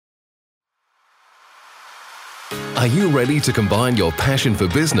Are you ready to combine your passion for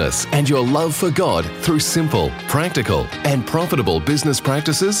business and your love for God through simple, practical, and profitable business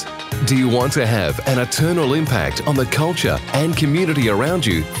practices? Do you want to have an eternal impact on the culture and community around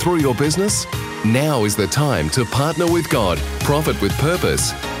you through your business? Now is the time to partner with God, profit with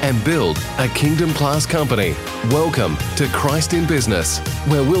purpose, and build a kingdom-class company. Welcome to Christ in Business,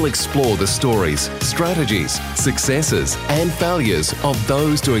 where we'll explore the stories, strategies, successes, and failures of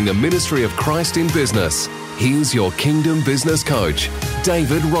those doing the ministry of Christ in business. Here's your Kingdom Business Coach,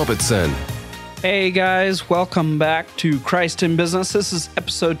 David Robertson. Hey guys, welcome back to Christ in Business. This is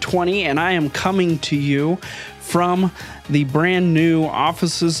episode 20, and I am coming to you from the brand new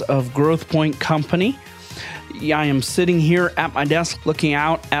offices of Growth Point Company. I am sitting here at my desk looking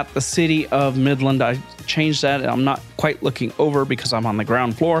out at the city of Midland. I changed that. I'm not quite looking over because I'm on the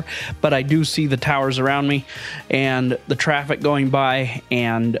ground floor, but I do see the towers around me and the traffic going by.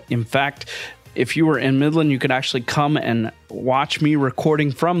 And in fact, if you were in Midland, you could actually come and watch me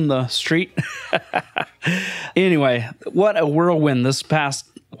recording from the street. Anyway, what a whirlwind this past,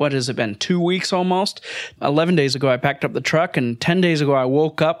 what has it been, 2 weeks almost? 11 days ago, I packed up the truck, and 10 days ago, I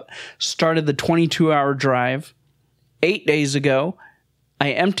woke up, started the 22-hour drive. 8 days ago,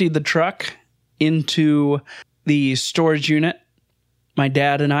 I emptied the truck into the storage unit, my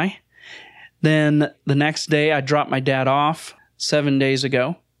dad and I. Then the next day, I dropped my dad off 7 days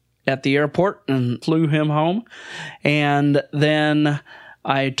ago at the airport and flew him home. And then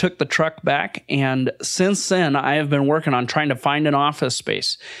I took the truck back, and since then I have been working on trying to find an office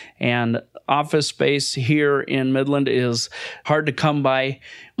space. And office space here in Midland is hard to come by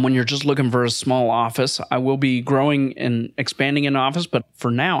when you're just looking for a small office. I will be growing and expanding an office, but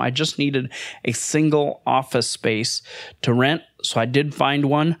for now I just needed a single office space to rent. So I did find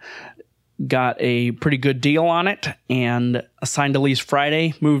one. Got a pretty good deal on it and signed a lease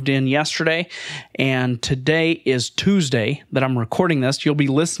Friday, moved in yesterday, and today is Tuesday that I'm recording this. You'll be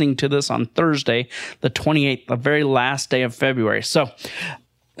listening to this on Thursday, the 28th, the very last day of February. So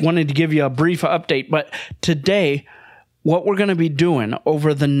wanted to give you a brief update, but today, what we're going to be doing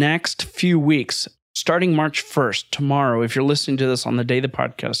over the next few weeks, starting March 1st, tomorrow, if you're listening to this on the day the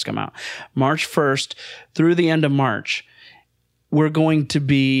podcasts come out, March 1st through the end of March, we're going to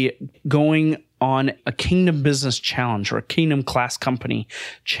be going on a Kingdom Business Challenge or a Kingdom Class Company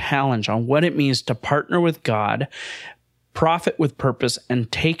Challenge on what it means to partner with God, profit with purpose,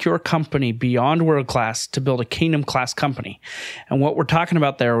 and take your company beyond world class to build a Kingdom Class company. And what we're talking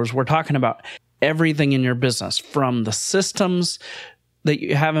about there is we're talking about everything in your business, from the systems that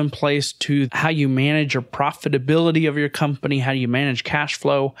you have in place to how you manage your profitability of your company, how you manage cash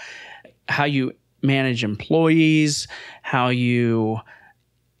flow, how you manage employees, how you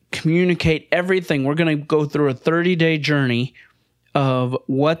communicate, everything. We're going to go through a 30-day journey of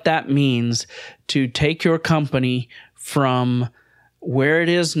what that means to take your company from where it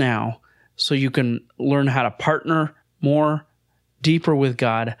is now so you can learn how to partner more, deeper with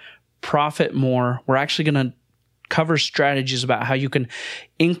God, profit more. We're actually going to cover strategies about how you can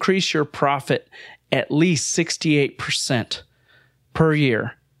increase your profit at least 68% per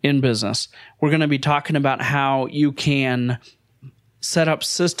year in business. We're going to be talking about how you can set up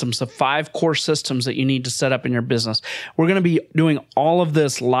systems, the 5 core systems that you need to set up in your business. We're going to be doing all of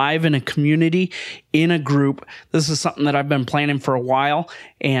this live in a community, in a group. This is something that I've been planning for a while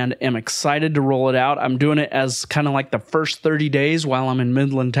and am excited to roll it out. I'm doing it as kind of like the first 30 days while I'm in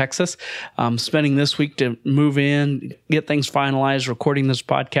Midland, Texas. I'm spending this week to move in, get things finalized, recording this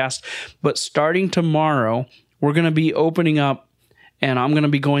podcast. But starting tomorrow, we're going to be opening up, and I'm going to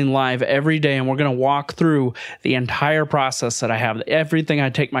be going live every day, and we're going to walk through the entire process that I have, everything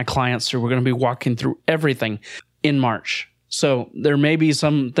I take my clients through. We're going to be walking through everything in March. So there may be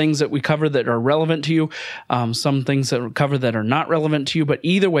some things that we cover that are relevant to you, some things that we cover that are not relevant to you. But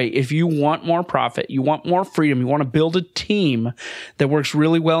either way, if you want more profit, you want more freedom, you want to build a team that works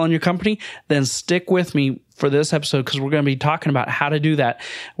really well in your company, then stick with me for this episode, because we're going to be talking about how to do that.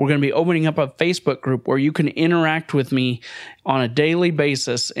 We're going to be opening up a Facebook group where you can interact with me on a daily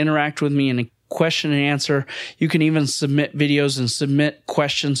basis, interact with me in a question and answer. You can even submit videos and submit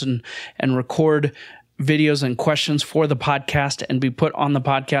questions and record videos and questions for the podcast and be put on the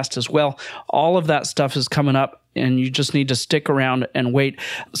podcast as well. All of that stuff is coming up, and you just need to stick around and wait.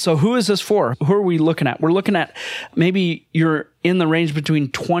 So who is this for? Who are we looking at? We're looking at maybe you're in the range between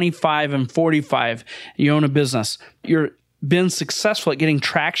 25 and 45. You own a business. You're been successful at getting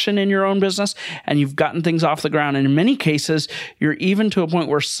traction in your own business, and you've gotten things off the ground. And in many cases, you're even to a point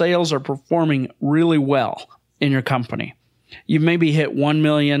where sales are performing really well in your company. You've maybe hit $1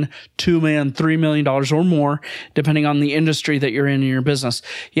 million, $2 million, $3 million or more, depending on the industry that you're in your business.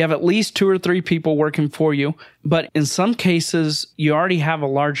 You have at least 2 or 3 people working for you, but in some cases, you already have a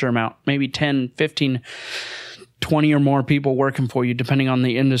larger amount, maybe 10, 15, 20 or more people working for you, depending on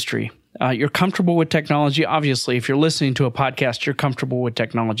the industry. You're comfortable with technology. Obviously, if you're listening to a podcast, you're comfortable with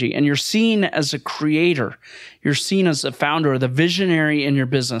technology, and you're seen as a creator. You're seen as the founder or the visionary in your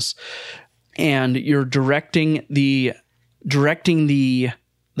business, and you're directing the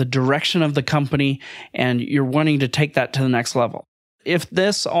direction of the company, and you're wanting to take that to the next level. If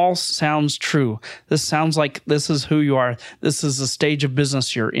this all sounds true, this sounds like this is who you are, this is the stage of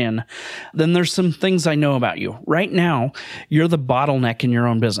business you're in, then there's some things I know about you. Right now, you're the bottleneck in your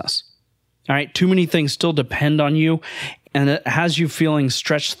own business. All right, too many things still depend on you, and it has you feeling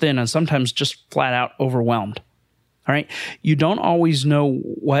stretched thin and sometimes just flat out overwhelmed. All right, you don't always know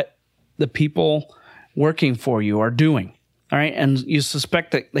what the people working for you are doing. All right, and you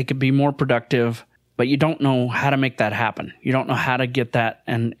suspect that they could be more productive, but you don't know how to make that happen. You don't know how to get that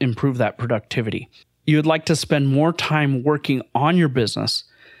and improve that productivity. You would like to spend more time working on your business,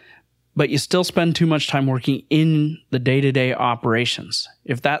 but you still spend too much time working in the day-to-day operations.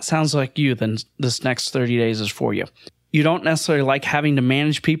 If that sounds like you, then this next 30 days is for you. You don't necessarily like having to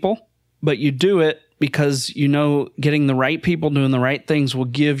manage people, but you do it because you know getting the right people doing the right things will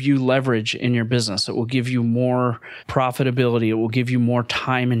give you leverage in your business. It will give you more profitability. It will give you more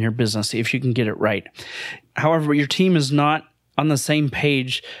time in your business if you can get it right. However, your team is not on the same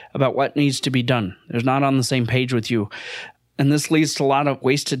page about what needs to be done. They're not on the same page with you. And this leads to a lot of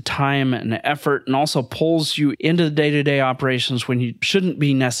wasted time and effort, and also pulls you into the day-to-day operations when you shouldn't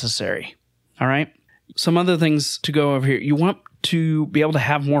be necessary. All right? Some other things to go over here. You want to be able to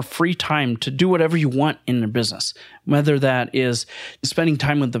have more free time to do whatever you want in the business, whether that is spending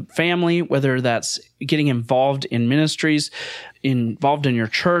time with the family, whether that's getting involved in ministries, involved in your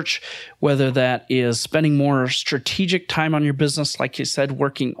church, whether that is spending more strategic time on your business, like you said,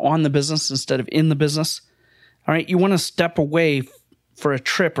 working on the business instead of in the business. All right, you want to step away for a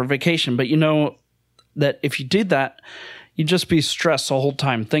trip or vacation, but you know that if you did that, you'd just be stressed the whole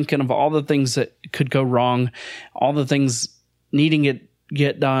time, thinking of all the things that could go wrong, all the things needing to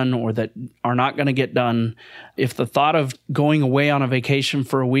get done or that are not going to get done. If the thought of going away on a vacation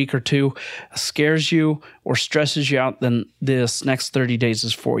for a week or two scares you or stresses you out, then this next 30 days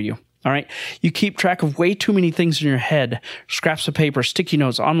is for you. All right. You keep track of way too many things in your head, scraps of paper, sticky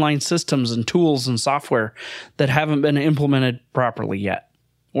notes, online systems and tools and software that haven't been implemented properly yet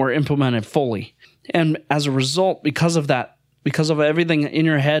or implemented fully. And as a result, because of that, because of everything in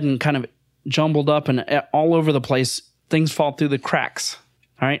your head and kind of jumbled up and all over the place, things fall through the cracks.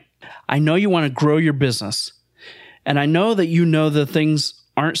 All right. I know you want to grow your business, and I know that you know the things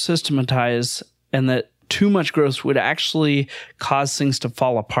aren't systematized and that too much growth would actually cause things to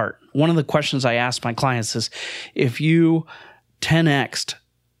fall apart. One of the questions I ask my clients is, if you 10x'd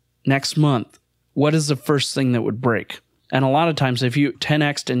next month, what is the first thing that would break? And a lot of times, if you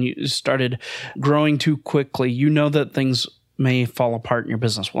 10x'd and you started growing too quickly, you know that things may fall apart in your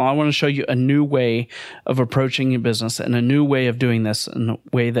business. Well, I want to show you a new way of approaching your business and a new way of doing this in a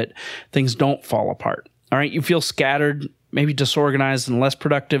way that things don't fall apart. All right, you feel scattered, maybe disorganized and less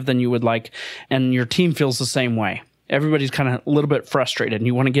productive than you would like, and your team feels the same way. Everybody's kind of a little bit frustrated, and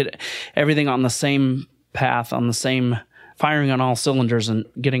you want to get everything on the same path, on the same firing on all cylinders, and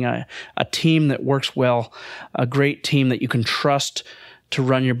getting a team that works well, a great team that you can trust to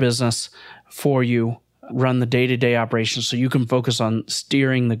run your business for you, run the day-to-day operations so you can focus on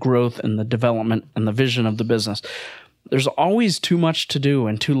steering the growth and the development and the vision of the business. There's always too much to do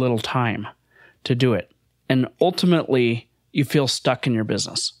and too little time to do it. And ultimately, you feel stuck in your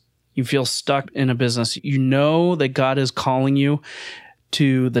business. You feel stuck in a business. You know that God is calling you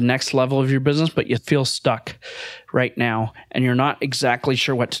to the next level of your business, but you feel stuck right now, and you're not exactly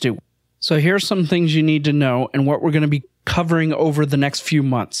sure what to do. So here's some things you need to know and what we're going to be covering over the next few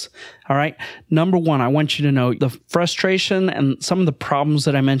months. All right. Number one, I want you to know the frustration and some of the problems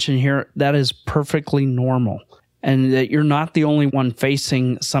that I mentioned here, that is perfectly normal. And that you're not the only one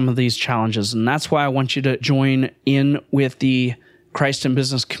facing some of these challenges. And that's why I want you to join in with the Christ in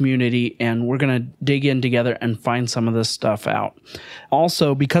Business community, and we're going to dig in together and find some of this stuff out.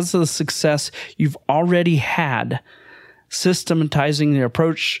 Also, because of the success you've already had, systematizing the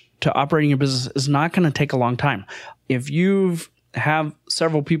approach to operating your business is not going to take a long time. If you have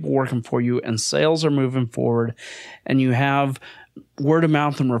several people working for you and sales are moving forward, and you have word of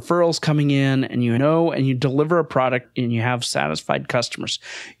mouth and referrals coming in, and you know, and you deliver a product and you have satisfied customers,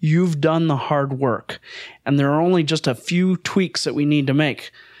 you've done the hard work. And there are only just a few tweaks that we need to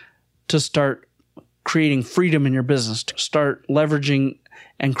make to start creating freedom in your business, to start leveraging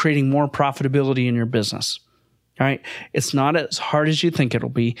and creating more profitability in your business. All right. It's not as hard as you think it'll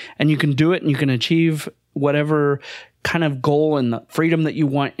be, and you can do it and you can achieve whatever kind of goal and the freedom that you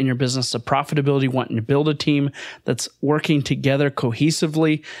want in your business, the profitability you want, and to build a team that's working together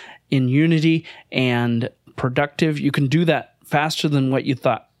cohesively in unity and productive. You can do that faster than what you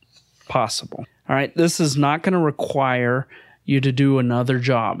thought possible. All right. This is not going to require you to do another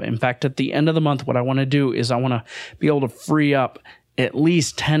job. In fact, at the end of the month, what I want to do is I want to be able to free up at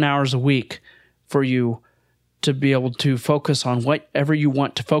least 10 hours a week for you to be able to focus on whatever you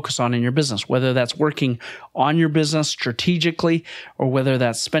want to focus on in your business, whether that's working on your business strategically or whether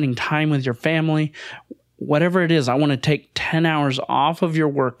that's spending time with your family. Whatever it is, I want to take 10 hours off of your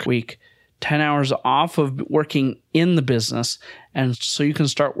work week, 10 hours off of working in the business, and so you can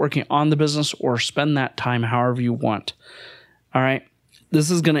start working on the business or spend that time however you want. All right. This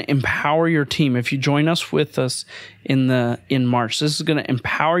is going to empower your team. If you join us with us in March, this is going to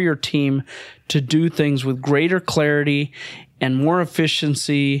empower your team to do things with greater clarity and more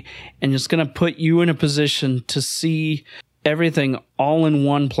efficiency, and it's going to put you in a position to see everything all in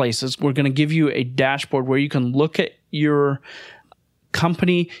one place. We're going to give you a dashboard where you can look at your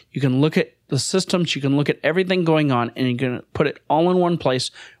company, you can look at the systems, you can look at everything going on, and you're going to put it all in one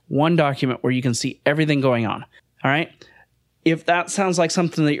place, one document where you can see everything going on. All right? If that sounds like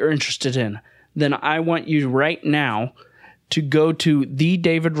something that you're interested in, then I want you right now to go to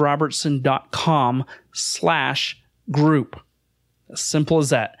thedavidrobertson.com/group. As simple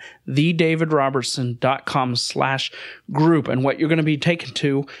as that. thedavidrobertson.com/group. And what you're going to be taken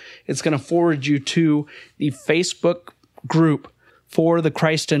to, it's going to forward you to the Facebook group for the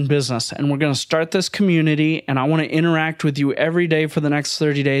Christ in Business. And we're going to start this community, and I want to interact with you every day for the next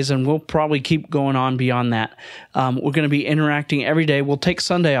 30 days, and we'll probably keep going on beyond that. We're going to be interacting every day. We'll take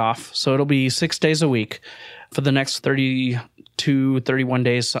Sunday off, so it'll be 6 days a week for the next 32, 31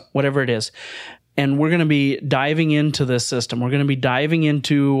 days, whatever it is. And we're going to be diving into this system. We're going to be diving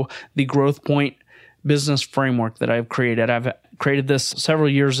into the Growth Point business framework that I've created. I've created this several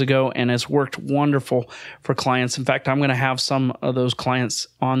years ago, and it's worked wonderful for clients. In fact, I'm going to have some of those clients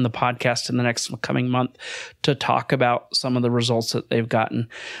on the podcast in the next coming month to talk about some of the results that they've gotten.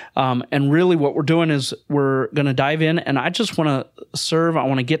 And really what we're doing is we're going to dive in, and I just want to serve. I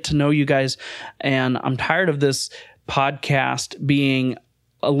want to get to know you guys, and I'm tired of this podcast being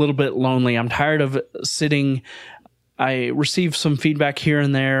a little bit lonely. I'm tired of sitting. I receive some feedback here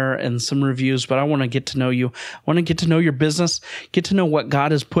and there and some reviews, but I want to get to know you. I want to get to know your business, get to know what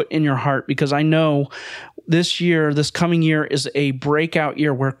God has put in your heart, because I know this coming year is a breakout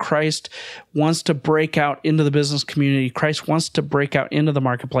year where Christ wants to break out into the business community. Christ wants to break out into the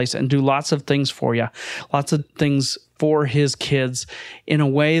marketplace and do lots of things for you, lots of things for his kids in a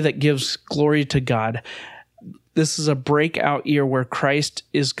way that gives glory to God. This is a breakout year where Christ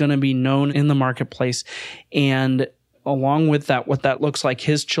is going to be known in the marketplace, and along with that, what that looks like,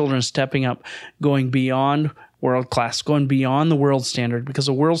 his children stepping up, going beyond world class, going beyond the world standard, because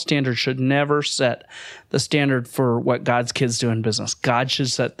the world standard should never set the standard for what God's kids do in business. God should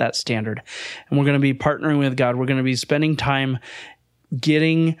set that standard. And we're going to be partnering with God. We're going to be spending time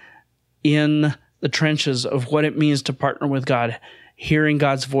getting in the trenches of what it means to partner with God, hearing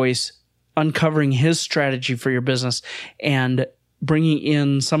God's voice, uncovering his strategy for your business, and bringing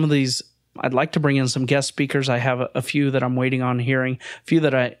in some of these. I'd like to bring in some guest speakers. I have a few that I'm waiting on hearing, a few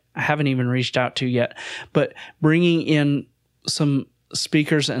that I haven't even reached out to yet, but bringing in some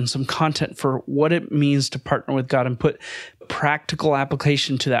speakers and some content for what it means to partner with God and put practical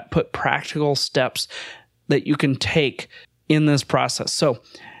application to that, put practical steps that you can take in this process. So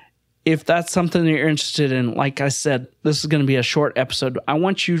if that's something that you're interested in, like I said, this is going to be a short episode. I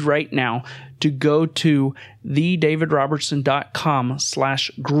want you right now to go to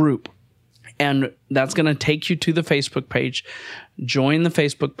thedavidrobertson.com/group. And that's going to take you to the Facebook page. Join the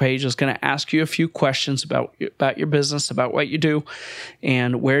Facebook page. It's going to ask you a few questions about your business, about what you do,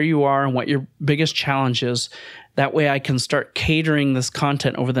 and where you are, and what your biggest challenge is. That way I can start catering this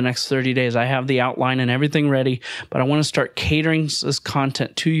content over the next 30 days. I have the outline and everything ready, but I want to start catering this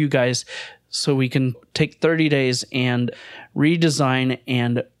content to you guys so we can take 30 days and redesign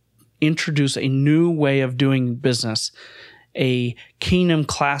and introduce a new way of doing business, a kingdom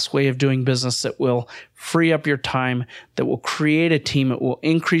class way of doing business that will free up your time, that will create a team, it will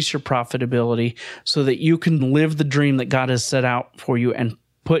increase your profitability so that you can live the dream that God has set out for you and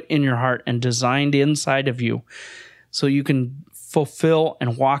put in your heart and designed inside of you, so you can fulfill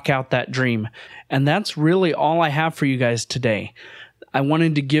and walk out that dream. And that's really all I have for you guys today. I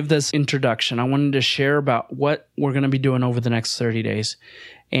wanted to give this introduction. I wanted to share about what we're going to be doing over the next 30 days.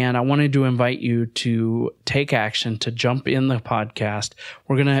 And I wanted to invite you to take action, to jump in the podcast.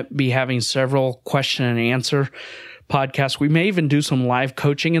 We're going to be having several question and answer podcasts. We may even do some live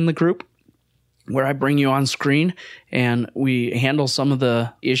coaching in the group, where I bring you on screen and we handle some of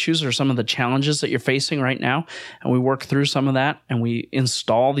the issues or some of the challenges that you're facing right now. And we work through some of that and we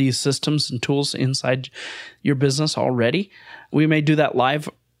install these systems and tools inside your business already. We may do that live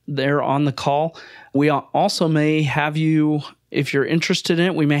there on the call. We also may have you, if you're interested in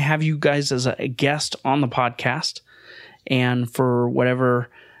it, we may have you guys as a guest on the podcast, and for whatever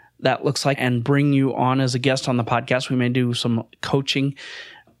that looks like, and bring you on as a guest on the podcast. We may do some coaching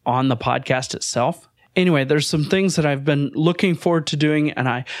on the podcast itself. Anyway, there's some things that I've been looking forward to doing, and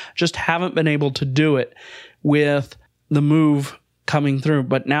I just haven't been able to do it with the move coming through.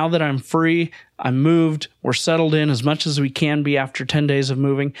 But now that I'm free, I'm moved, we're settled in as much as we can be after 10 days of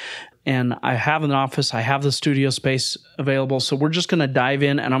moving, and I have an office, I have the studio space available. So we're just going to dive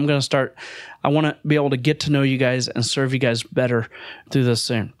in, and I'm going to start. I want to be able to get to know you guys and serve you guys better through this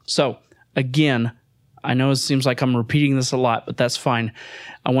soon. So again, I know it seems like I'm repeating this a lot, but that's fine.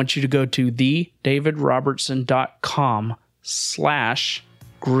 I want you to go to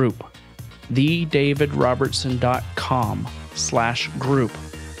thedavidrobertson.com/group. thedavidrobertson.com/group.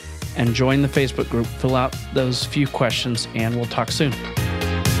 And join the Facebook group. Fill out those few questions, and we'll talk soon.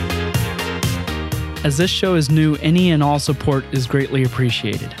 As this show is new, any and all support is greatly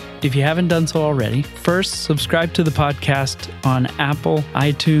appreciated. If you haven't done so already, first, subscribe to the podcast on Apple,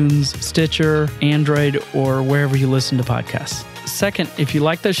 iTunes, Stitcher, Android, or wherever you listen to podcasts. Second, if you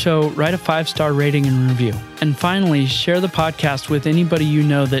like the show, write a 5-star rating and review. And finally, share the podcast with anybody you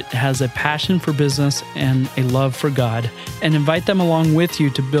know that has a passion for business and a love for God, and invite them along with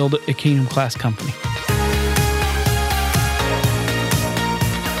you to build a kingdom-class company.